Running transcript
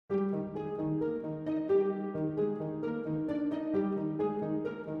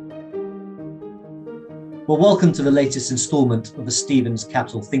Well, welcome to the latest instalment of the Stevens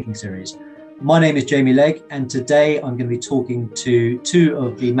Capital Thinking Series. My name is Jamie Legg, and today I'm going to be talking to two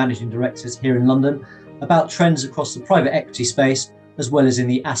of the managing directors here in London about trends across the private equity space, as well as in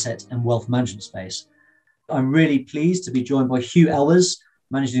the asset and wealth management space. I'm really pleased to be joined by Hugh Elwers,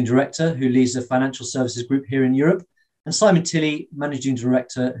 Managing Director, who leads the financial services group here in Europe, and Simon Tilley, Managing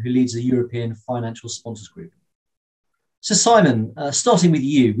Director, who leads the European Financial Sponsors Group. So Simon, starting with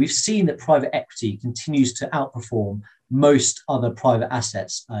you, we've seen that private equity continues to outperform most other private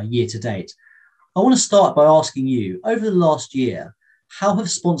assets year to date. I want to start by asking you, over the last year, how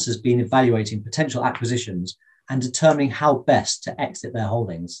have sponsors been evaluating potential acquisitions and determining how best to exit their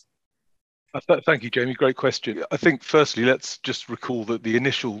holdings? Thank you, Jamie. Great question. I think firstly, let's just recall that the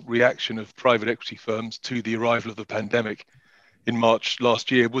initial reaction of private equity firms to the arrival of the pandemic in March last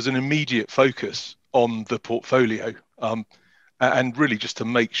year was an immediate focus on the portfolio and really just to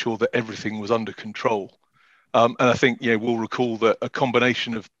make sure that everything was under control. And I think we'll recall that a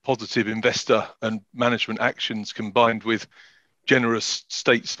combination of positive investor and management actions combined with generous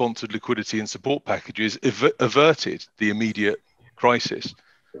state-sponsored liquidity and support packages averted the immediate crisis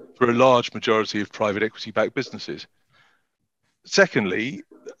for a large majority of private equity-backed businesses. Secondly,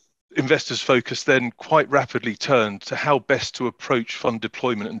 investors' focus then quite rapidly turned to how best to approach fund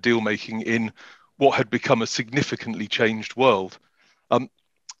deployment and deal-making in what had become a significantly changed world.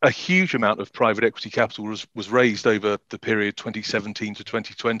 A huge amount of private equity capital was raised over the period 2017 to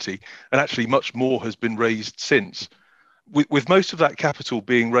 2020, and actually much more has been raised since. With most of that capital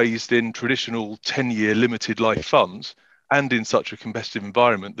being raised in traditional 10-year limited life funds, and in such a competitive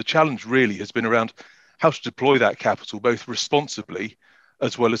environment, the challenge really has been around how to deploy that capital both responsibly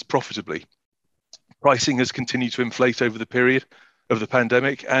as well as profitably. Pricing has continued to inflate over the period of the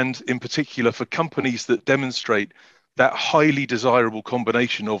pandemic, and in particular for companies that demonstrate that highly desirable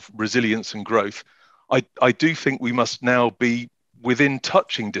combination of resilience and growth, I do think we must now be within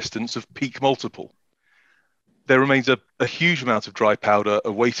touching distance of peak multiple. There remains a huge amount of dry powder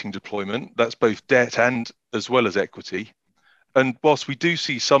awaiting deployment. That's both debt and as well as equity. And whilst we do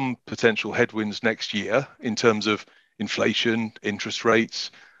see some potential headwinds next year in terms of inflation, interest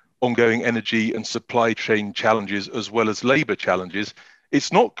rates, ongoing energy and supply chain challenges, as well as labour challenges,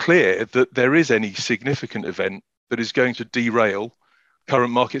 it's not clear that there is any significant event that is going to derail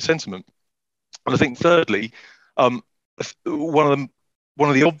current market sentiment. And I think thirdly, one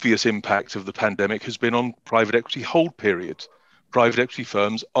of the obvious impacts of the pandemic has been on private equity hold periods. Private equity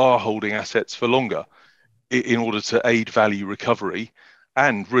firms are holding assets for longer in order to aid value recovery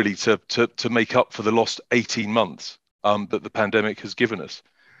and really to make up for the lost 18 months that the pandemic has given us.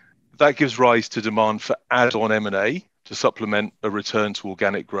 That gives rise to demand for add-on M&A to supplement a return to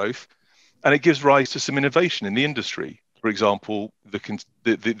organic growth. And it gives rise to some innovation in the industry. For example,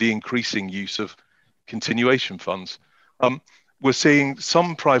 the increasing use of continuation funds. We're seeing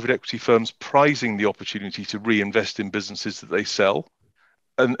some private equity firms prizing the opportunity to reinvest in businesses that they sell.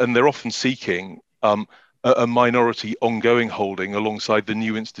 And they're often seeking a minority ongoing holding alongside the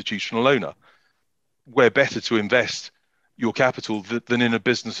new institutional owner. Where better to invest your capital than in a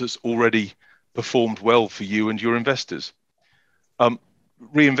business that's already performed well for you and your investors.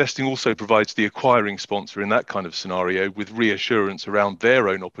 Reinvesting also provides the acquiring sponsor in that kind of scenario with reassurance around their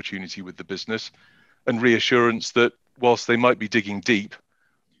own opportunity with the business and reassurance that whilst they might be digging deep,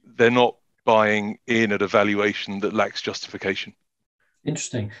 they're not buying in at a valuation that lacks justification.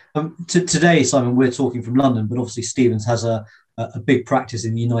 Interesting. Today, Simon, we're talking from London, but obviously Stevens has a big practice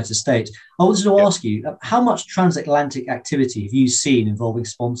in the United States. I wanted to ask you, how much transatlantic activity have you seen involving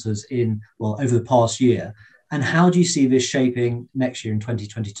sponsors over the past year? And how do you see this shaping next year in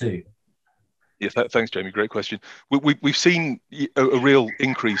 2022? Yes, thanks, Jamie. Great question. We've seen a real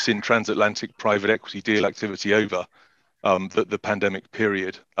increase in transatlantic private equity deal activity over the pandemic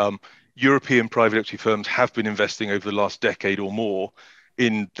period. European private equity firms have been investing over the last decade or more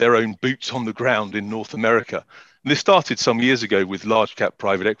in their own boots on the ground in North America. And this started some years ago with large cap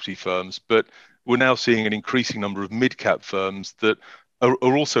private equity firms, but we're now seeing an increasing number of mid cap firms that are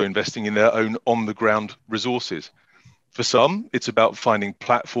also investing in their own on the ground resources. For some, it's about finding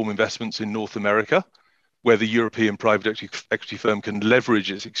platform investments in North America, where the European private equity firm can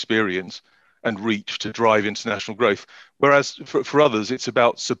leverage its experience and reach to drive international growth. Whereas for others, it's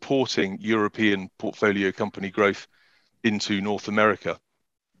about supporting European portfolio company growth into North America.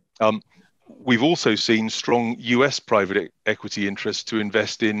 We've also seen strong US private equity interest to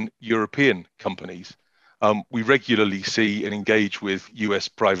invest in European companies. We regularly see and engage with US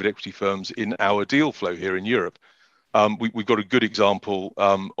private equity firms in our deal flow here in Europe. We've got a good example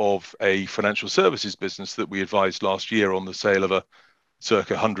of a financial services business that we advised last year on the sale of a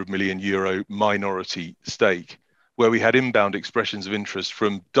circa €100 million minority stake, where we had inbound expressions of interest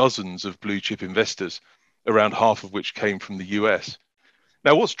from dozens of blue chip investors, around half of which came from the US.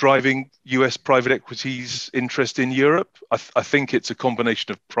 Now, what's driving US private equity's interest in Europe? I think it's a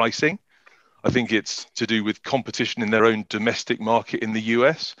combination of pricing. I think it's to do with competition in their own domestic market in the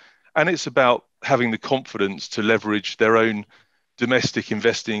US. And it's about having the confidence to leverage their own domestic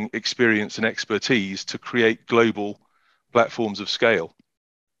investing experience and expertise to create global platforms of scale.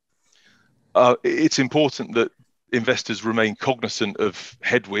 It's important that investors remain cognizant of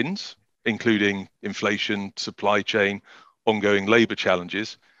headwinds, including inflation, supply chain, ongoing labour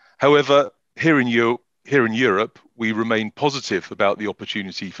challenges. However, here in Europe, we remain positive about the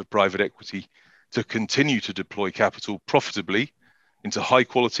opportunity for private equity to continue to deploy capital profitably into high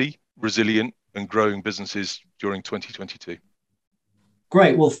quality, resilient and growing businesses during 2022.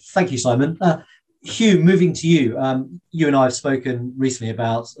 Great. Well, thank you, Simon. Hugh, moving to you. You and I have spoken recently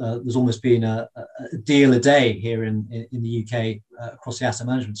about there's almost been a deal a day here in the UK across the asset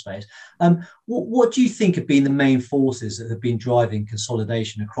management space. What do you think have been the main forces that have been driving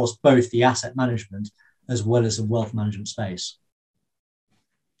consolidation across both the asset management as well as the wealth management space?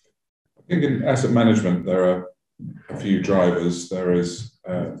 I think in asset management, there are a few drivers. There is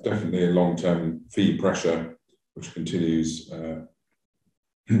definitely a long-term fee pressure, which continues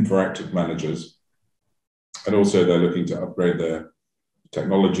for active managers. And also they're looking to upgrade their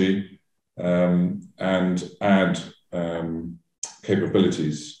technology and add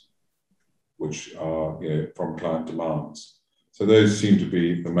capabilities which are from client demands. So those seem to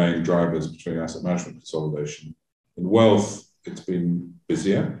be the main drivers between asset management consolidation. In wealth, it's been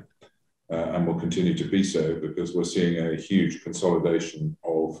busier and will continue to be so because we're seeing a huge consolidation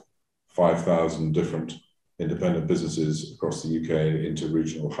of 5,000 different independent businesses across the UK into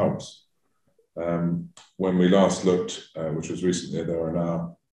regional hubs. When we last looked, which was recently, there are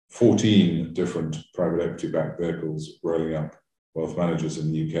now 14 different private equity-backed vehicles rolling up wealth managers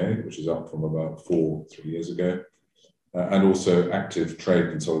in the UK, which is up from about 3 years ago, and also active trade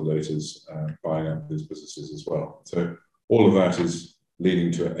consolidators buying up these businesses as well. So all of that is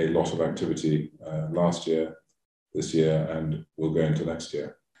leading to a lot of activity last year, this year, and will go into next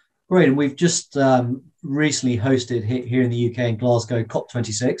year. Great. And we've just recently hosted here in the UK in Glasgow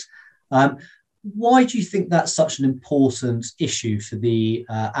COP26. Why do you think that's such an important issue for the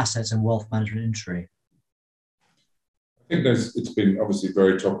assets and wealth management industry? I think it's been obviously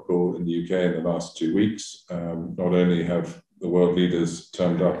very topical in the UK in the last 2 weeks. Not only have the world leaders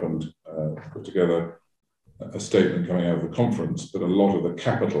turned up and put together a statement coming out of the conference, but a lot of the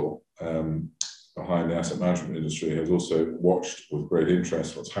capital behind the asset management industry has also watched with great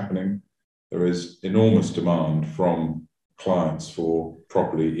interest what's happening. There is enormous demand from clients for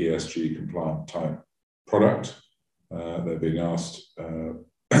properly ESG compliant type product. They're being asked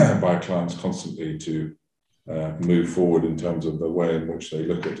by clients constantly to move forward in terms of the way in which they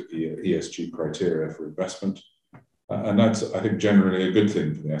look at ESG criteria for investment. And that's, I think, generally a good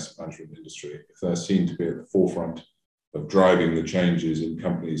thing for the asset management industry. If they're seen to be at the forefront of driving the changes in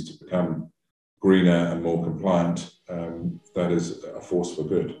companies to become greener and more compliant, that is a force for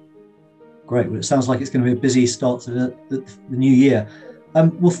good. Great. Well, it sounds like it's going to be a busy start to the new year.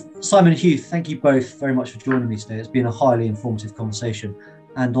 Well, Simon and Hugh, thank you both very much for joining me today. It's been a highly informative conversation.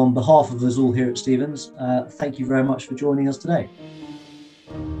 And on behalf of us all here at Stevens, thank you very much for joining us today.